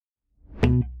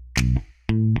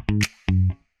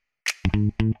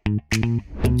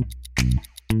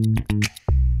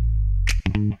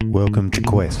welcome to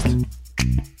Quest.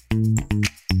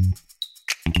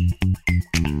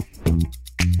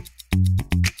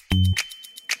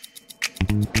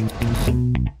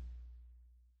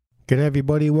 G'day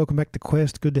everybody, welcome back to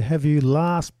Quest. Good to have you.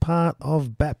 Last part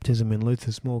of baptism in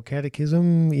Luther's Small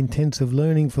Catechism, intensive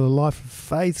learning for the life of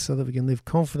faith so that we can live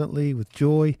confidently with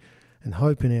joy and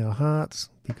hope in our hearts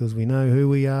because we know who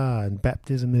we are, and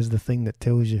baptism is the thing that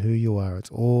tells you who you are. It's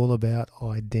all about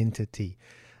identity.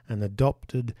 An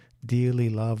adopted, dearly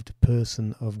loved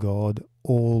person of God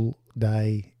all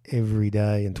day, every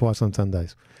day, and twice on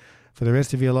Sundays. For the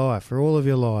rest of your life, for all of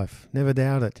your life. Never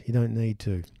doubt it. You don't need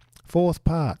to. Fourth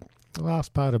part, the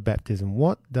last part of baptism.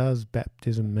 What does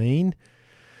baptism mean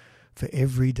for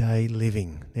everyday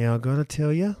living? Now, I've got to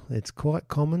tell you, it's quite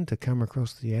common to come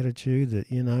across the attitude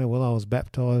that, I was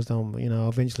baptised, I'll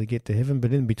eventually get to heaven,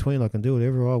 but in between I can do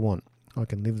whatever I want. I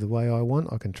can live the way I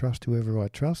want. I can trust whoever I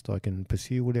trust. I can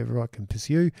pursue whatever I can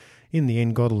pursue. In the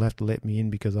end, God will have to let me in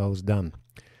because I was done.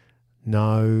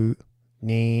 No,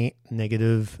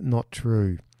 negative, not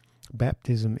true.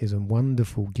 Baptism is a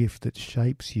wonderful gift that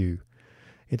shapes you.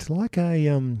 It's like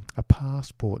a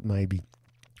passport, maybe.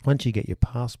 Once you get your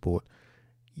passport,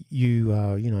 you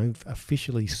are,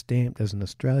 officially stamped as an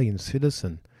Australian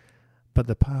citizen. But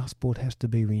the passport has to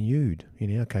be renewed,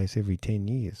 in our case, every 10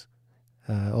 years.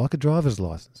 Like a driver's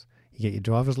license. You get your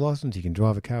driver's license, you can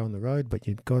drive a car on the road, but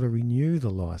you've got to renew the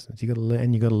license. You've got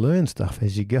to learn stuff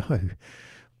as you go.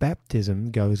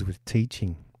 Baptism goes with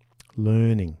teaching,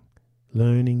 learning,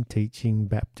 teaching,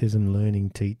 baptism, learning,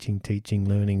 teaching,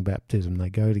 learning, baptism. They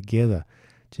go together.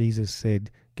 Jesus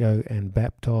said, go and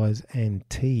baptize and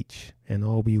teach, and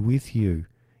I'll be with you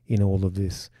in all of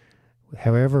this.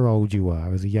 However old you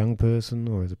are, as a young person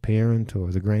or as a parent or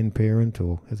as a grandparent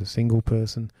or as a single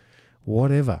person,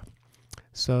 whatever.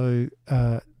 So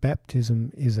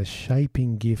baptism is a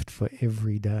shaping gift for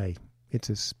every day.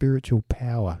 It's a spiritual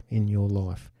power in your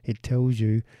life. It tells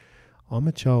you, I'm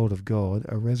a child of God,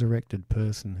 a resurrected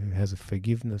person who has a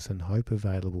forgiveness and hope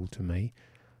available to me.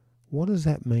 What does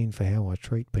that mean for how I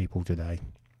treat people today?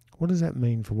 What does that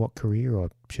mean for what career I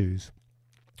choose?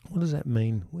 What does that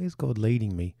mean? Where's God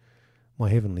leading me? My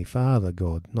Heavenly Father,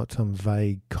 God, not some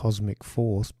vague cosmic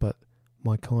force, but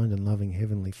my kind and loving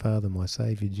Heavenly Father, my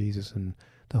Saviour Jesus, and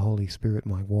the Holy Spirit,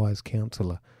 my wise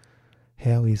counsellor.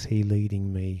 How is He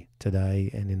leading me today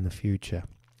and in the future?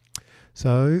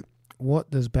 So,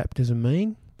 what does baptism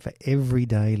mean for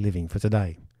everyday living, for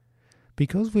today?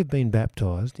 Because we've been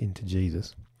baptised into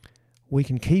Jesus, we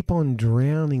can keep on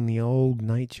drowning the old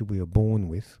nature we are born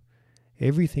with.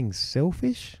 Everything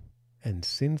selfish and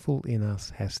sinful in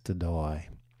us has to die.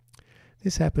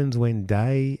 This happens when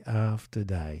day after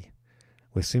day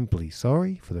we're simply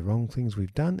sorry for the wrong things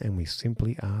we've done, and we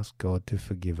simply ask God to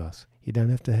forgive us. You don't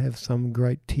have to have some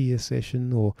great tear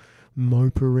session or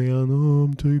mope around,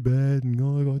 I'm too bad,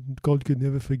 and God could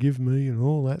never forgive me, and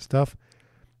all that stuff.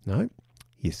 No,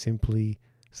 you simply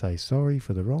say sorry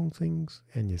for the wrong things,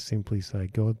 and you simply say,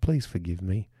 God, please forgive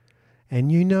me.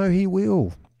 And you know He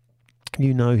will.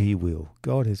 You know He will.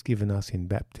 God has given us in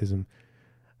baptism,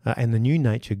 and the new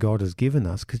nature God has given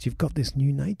us, because you've got this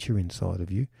new nature inside of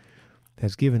you,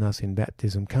 has given us in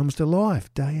baptism, comes to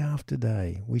life day after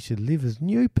day. We should live as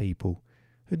new people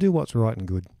who do what's right and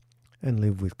good and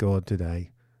live with God today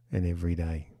and every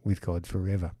day, with God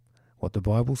forever. What the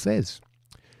Bible says.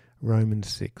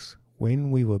 Romans 6. When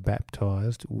we were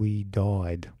baptized, we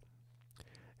died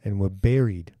and were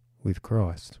buried with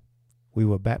Christ. We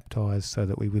were baptized so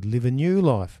that we would live a new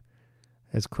life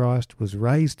as Christ was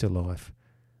raised to life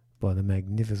by the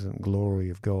magnificent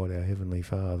glory of God, our Heavenly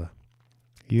Father.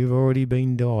 You've already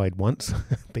been died once.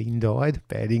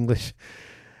 Bad English.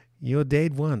 You're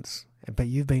dead once, but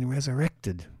you've been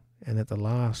resurrected. And at the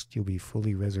last, you'll be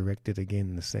fully resurrected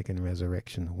again, the second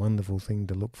resurrection. A wonderful thing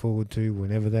to look forward to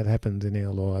whenever that happens in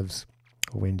our lives,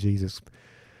 or when Jesus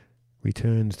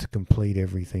returns to complete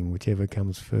everything, whichever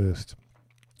comes first.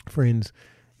 Friends,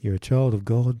 you're a child of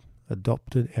God,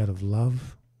 adopted out of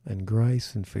love and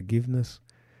grace and forgiveness.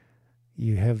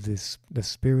 You have the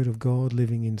Spirit of God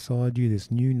living inside you,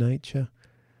 this new nature.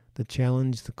 The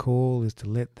challenge, the call is to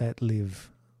let that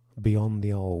live beyond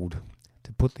the old,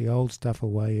 to put the old stuff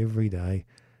away every day,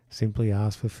 simply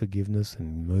ask for forgiveness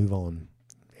and move on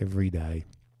every day.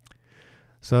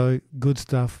 So, good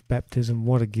stuff, baptism,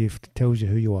 what a gift. It tells you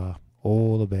who you are,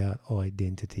 all about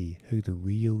identity, who the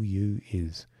real you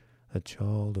is, a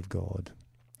child of God.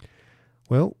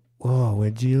 Well,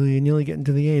 we're nearly getting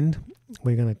to the end.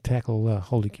 We're going to tackle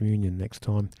Holy Communion next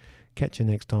time. Catch you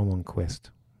next time on Quest.